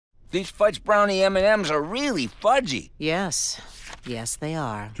These fudge brownie M&Ms are really fudgy. Yes. Yes, they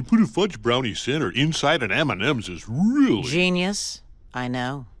are. To put a fudge brownie center inside an M&M's is really... Genius. I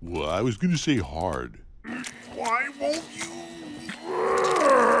know. Well, I was going to say hard. Why won't you?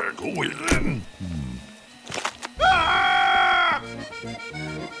 Go in. Ah!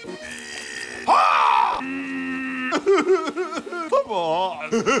 Ah! Come on.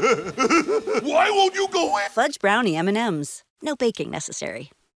 Why won't you go in? Fudge brownie M&Ms. No baking necessary.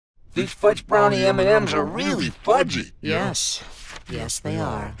 These fudge brownie M&Ms are really fudgy. Yes. Yes, they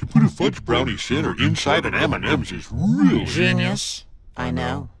are. To put a fudge brownie center inside an M&M's is really... Genius. I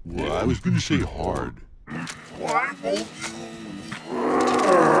know. Well, I was going to say hard. Why won't you?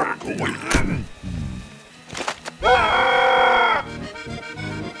 Go in. Ah!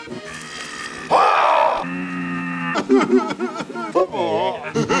 Ah! Come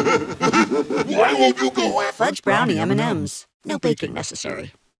on. Why won't you go in? Fudge brownie M&Ms. No baking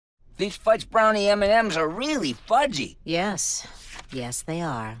necessary. These fudge brownie M&Ms are really fudgy. Yes. Yes, they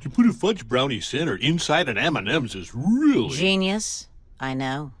are. To put a fudge brownie center inside an M&M's is really... Genius. I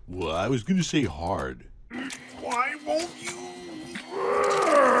know. Well, I was going to say hard. Why won't you?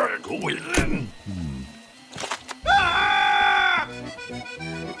 Go in. Ah!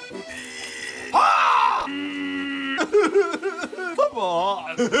 Ah! Come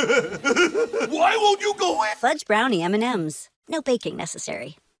on. Why won't you go in? Fudge brownie M&Ms. No baking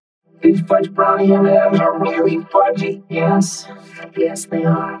necessary. These fudge brownie M&Ms are really fudgy. Yes. Yes, they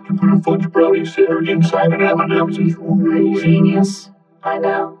are. To put a fudge brownie center inside an M&M's is really... Genius. I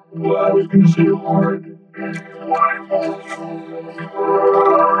know. Well, I was going to say hard. Why won't you?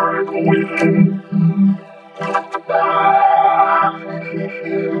 Go in.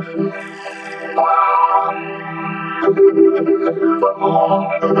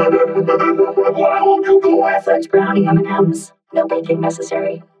 Why won't you go in? Fudge brownie M&Ms. No baking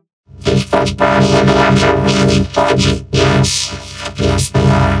necessary. Fudge brownie M&Ms are really fudgy. Yes. Yes, they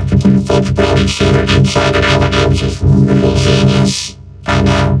are. Fudge brownie center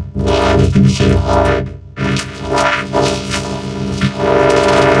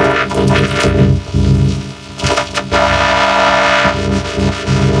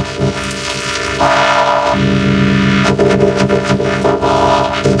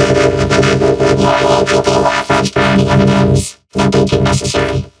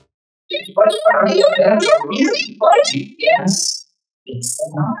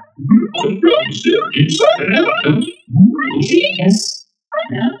inside an M&Ms. Genius.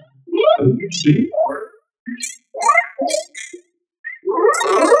 I know. Well, you see more.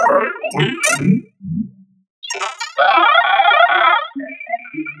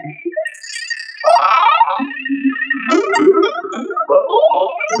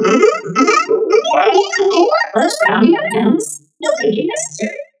 Fudge brownie M&Ms. No baking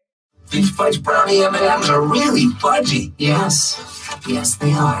necessary. These fudge brownie M&Ms are really fudgy. Yes. Yes,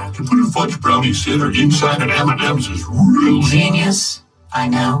 they are. To put a fudge brownie center inside an M&M's is really... Genius. I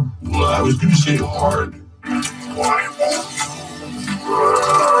know. Well, I was going to say hard. Why won't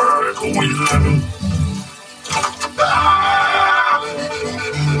Go in.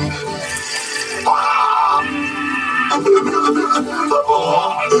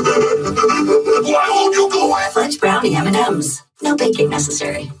 Why won't you go in? Fudge brownie M&Ms. No baking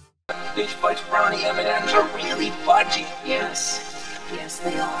necessary. These fudge brownie M&Ms are really fudgy. Yes. Yes,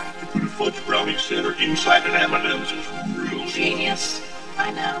 they are. To put a fudge brownie center inside an M&M's is really... Genius.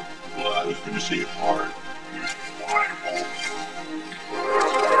 I know. Well, I was going to say hard. Why won't Go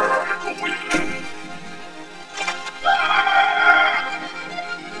in.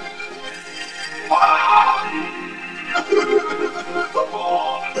 Come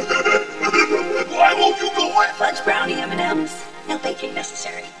on. Why won't you go in? Fudge brownie M&Ms. No baking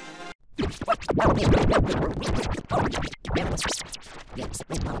necessary. These fudge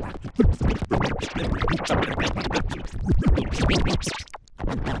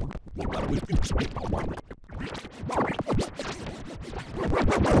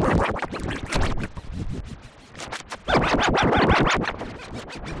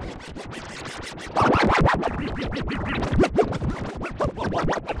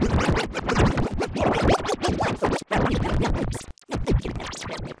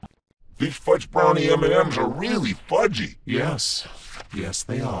brownie M&Ms are really fudgy. Yes. Yes,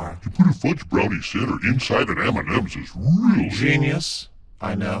 they are. To put a fudge brownie center inside an M&M's is really... Genius.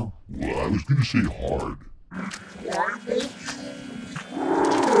 I know. Well, I was going to say hard. Why won't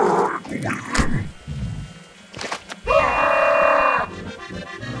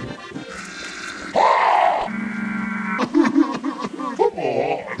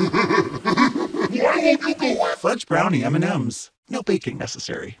Fudge brownie M&Ms. No baking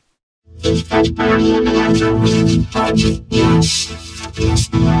necessary. These fudge brownie M&Ms are really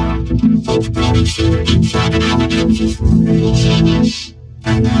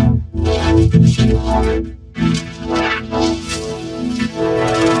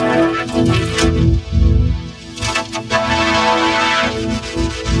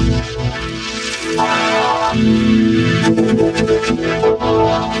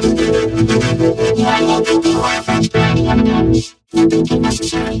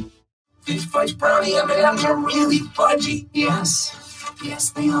fudgy. Yes.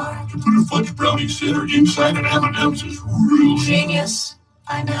 Yes, they are. To put a fudge brownie center inside an M&M's is real Genius.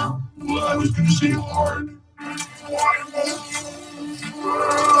 I know. Well, I was gonna say hard. Why won't you?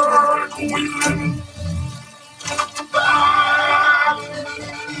 Go in.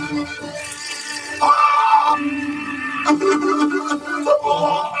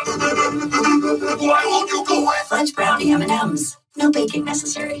 Why won't you go in? Fudge brownie M&Ms. No baking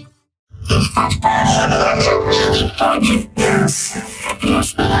necessary.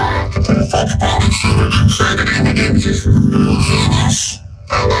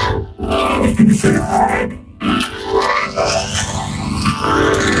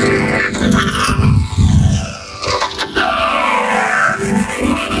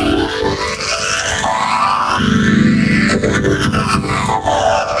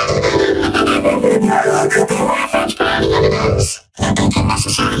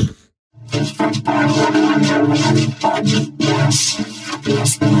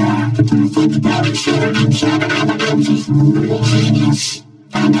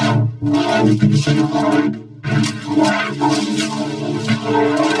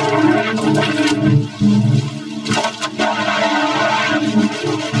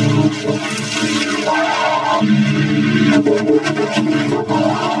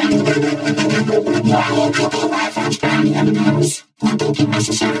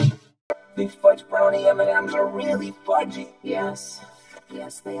 These fudge brownie M&Ms are really fudgy. Yes.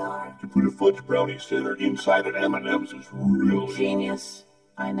 Yes, they are. To put a fudge brownie center inside an M&M's is real Genius.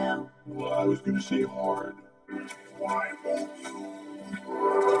 I know. Well, I was gonna say hard. Why won't you?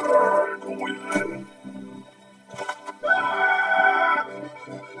 Go in.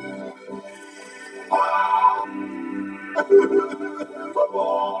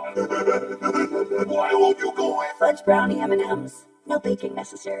 Why won't you go in? Fudge brownie M&Ms. No baking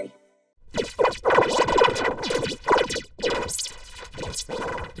necessary.